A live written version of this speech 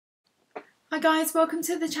Hi guys, welcome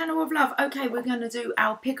to the channel of love. Okay, we're going to do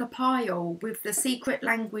our pick a pile with the secret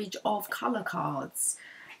language of colour cards.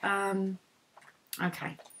 Okay,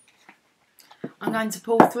 I'm going to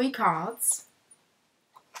pull 3 cards.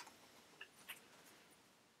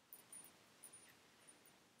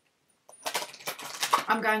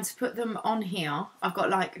 I'm going to put them on here. I've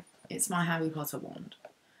got it's my Harry Potter wand.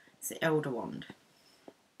 It's the Elder wand.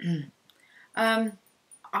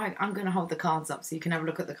 I'm going to hold the cards up so you can have a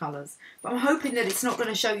look at the colours. But I'm hoping that it's not going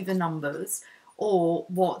to show you the numbers or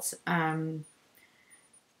what the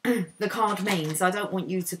card means. I don't want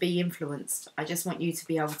you to be influenced. I just want you to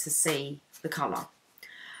be able to see the colour.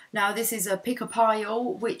 Now, this is a pick a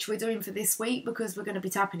pile, which we're doing for this week because we're going to be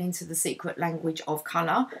tapping into the secret language of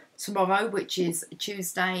colour. Tomorrow, which is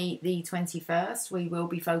Tuesday the 21st, we will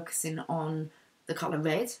be focusing on the colour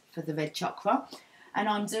red for the red chakra. And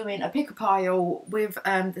I'm doing a pick a pile with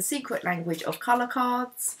the secret language of colour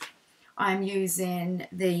cards. I'm using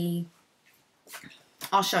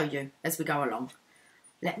I'll show you as we go along.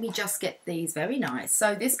 Let me just get these very nice.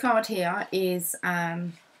 So this card here is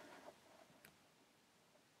A1,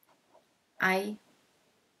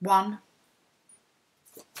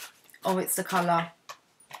 or it's the colour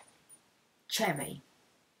cherry.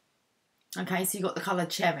 Okay, so you've got the colour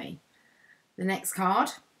cherry. The next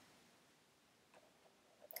card,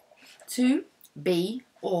 2B,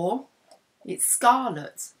 or it's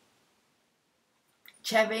scarlet.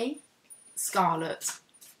 Cherry, scarlet.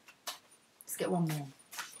 Let's get one more.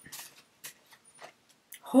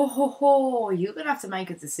 Ho ho ho, you're going to have to make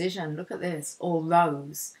a decision. Look at this. Or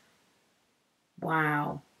rose.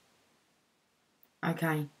 Wow.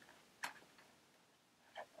 Okay.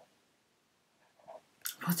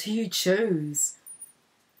 What do you choose?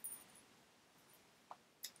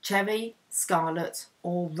 Cherry, scarlet,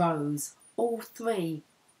 or rose. All 3.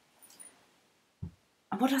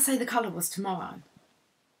 And what did I say the colour was tomorrow?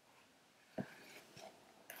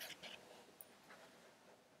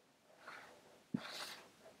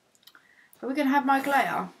 Are we going to have my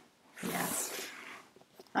glare? Yes.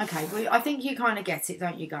 Okay, well, I think you kind of get it,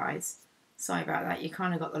 don't you guys? Sorry about that. You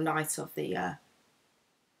kind of got the light of the...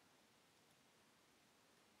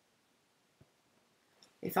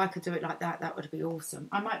 If I could do it like that, that would be awesome.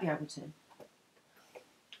 I might be able to.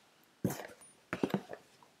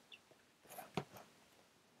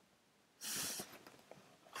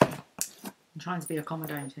 I'm trying to be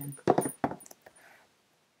accommodating.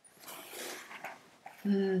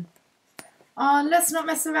 Oh, let's not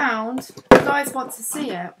mess around. You guys want to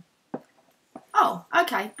see it. Oh,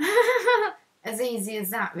 okay. As easy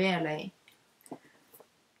as that, really.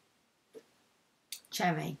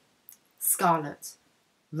 Cherry, scarlet,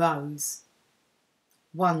 rose.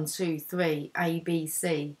 1, 2, 3, A, B,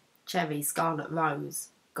 C. Cherry, scarlet, rose.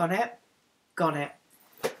 Got it? Got it.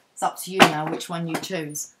 It's up to you now which one you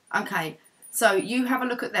choose. Okay, so you have a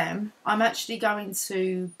look at them. I'm actually going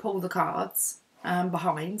to pull the cards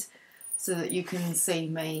behind so that you can see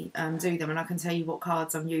me do them, and I can tell you what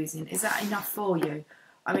cards I'm using. Is that enough for you?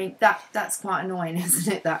 I mean, that's quite annoying,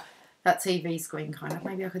 isn't it? That TV screen kind of.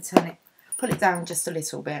 Maybe I could pull it down just a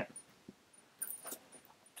little bit.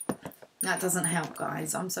 That doesn't help,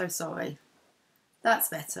 guys. I'm so sorry. That's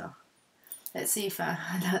better. Let's see if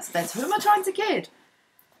that's better. Who am I trying to kid?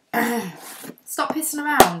 Stop pissing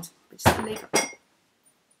around. Just leave it.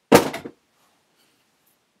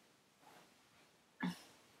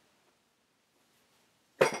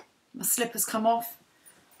 My slippers come off.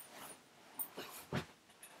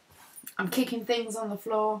 I'm kicking things on the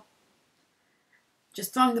floor.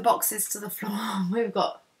 Just throwing the boxes to the floor. We've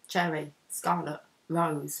got cherry, scarlet,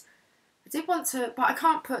 rose. I did want to, but I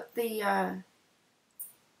can't put the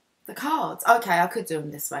cards. Okay, I could do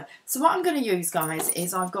them this way. So what I'm going to use, guys,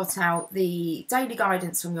 is I've got out the daily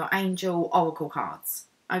guidance from your angel oracle cards.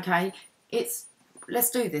 Okay, let's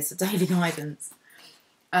do this, a daily guidance.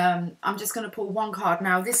 I'm just going to pull 1 card.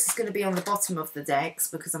 Now, this is going to be on the bottom of the decks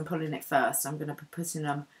because I'm pulling it first. I'm going to be putting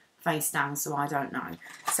them face down so I don't know.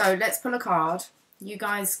 So let's pull a card. You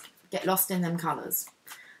guys get lost in them colours.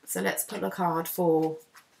 So let's pull a card for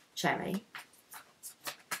cherry.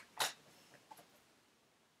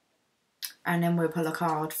 And then we'll pull a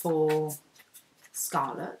card for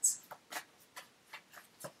scarlet.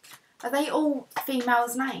 Are they all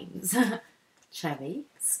females' names? Cherry,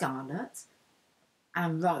 scarlet,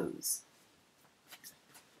 and rose.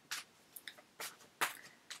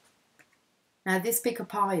 Now this pick a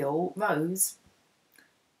pile, rose,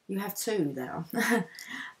 you have 2 there.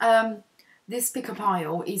 This pick a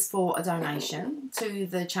pile is for a donation to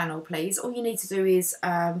the channel, please. All you need to do is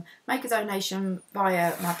make a donation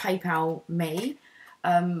via my PayPal me.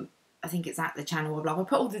 I think it's at the channel or blog. I'll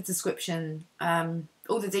put all the description,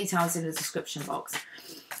 all the details in the description box.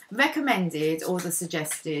 Recommended or the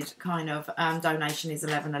suggested kind of donation is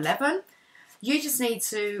 $11.11. You just need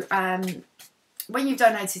to, when you've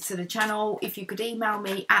donated to the channel, if you could email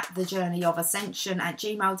me at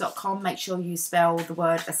thejourneyofascension@gmail.com. Make sure you spell the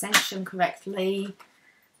word Ascension correctly.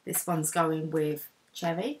 This one's going with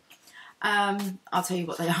Cherry. I'll tell you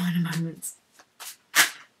what they are in a moment.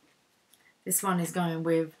 This one is going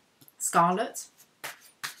with Scarlet.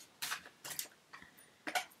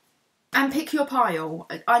 And pick your pile.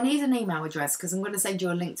 I need an email address because I'm going to send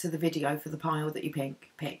you a link to the video for the pile that you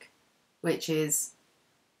pick, which is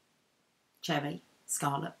Cherry,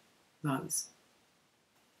 Scarlet, Rose.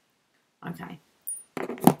 Okay.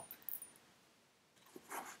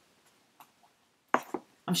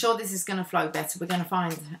 I'm sure this is going to flow better. We're going to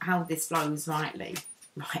find how this flows rightly.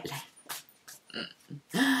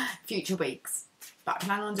 Future weeks. But I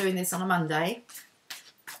plan on doing this on a Monday.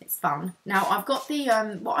 It's fun. Now, I've got the,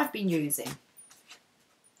 what I've been using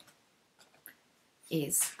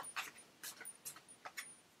is,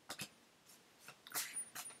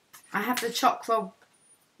 I have the Chakra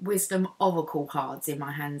Wisdom Oracle cards in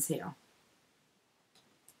my hands here.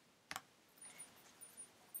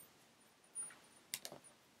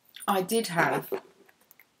 I did have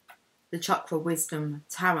the Chakra Wisdom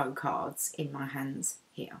Tarot cards in my hands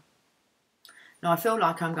here. Now I feel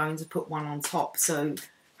like I'm going to put one on top. So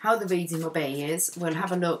how the reading will be is we'll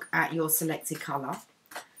have a look at your selected colour.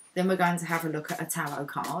 Then we're going to have a look at a tarot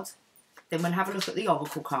card. Then we'll have a look at the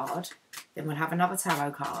Oracle card. Then we'll have another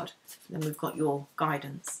tarot card. Then we've got your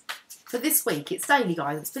guidance. For this week, it's daily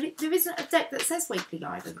guidance, but there isn't a deck that says weekly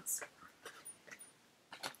guidance.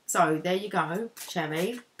 So there you go,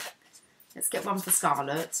 Cherry. Let's get one for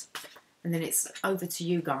Scarlet. And then it's over to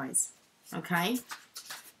you guys. Okay?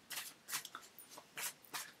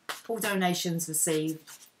 All donations received.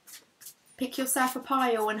 Pick yourself a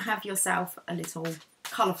pile and have yourself a little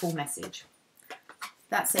colourful message.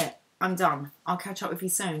 That's it. I'm done. I'll catch up with you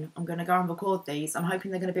soon. I'm going to go and record these. I'm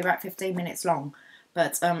hoping they're going to be about 15 minutes long.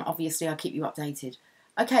 But obviously I'll keep you updated.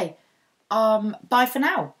 Okay. Bye for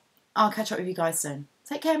now. I'll catch up with you guys soon.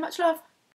 Take care. Much love.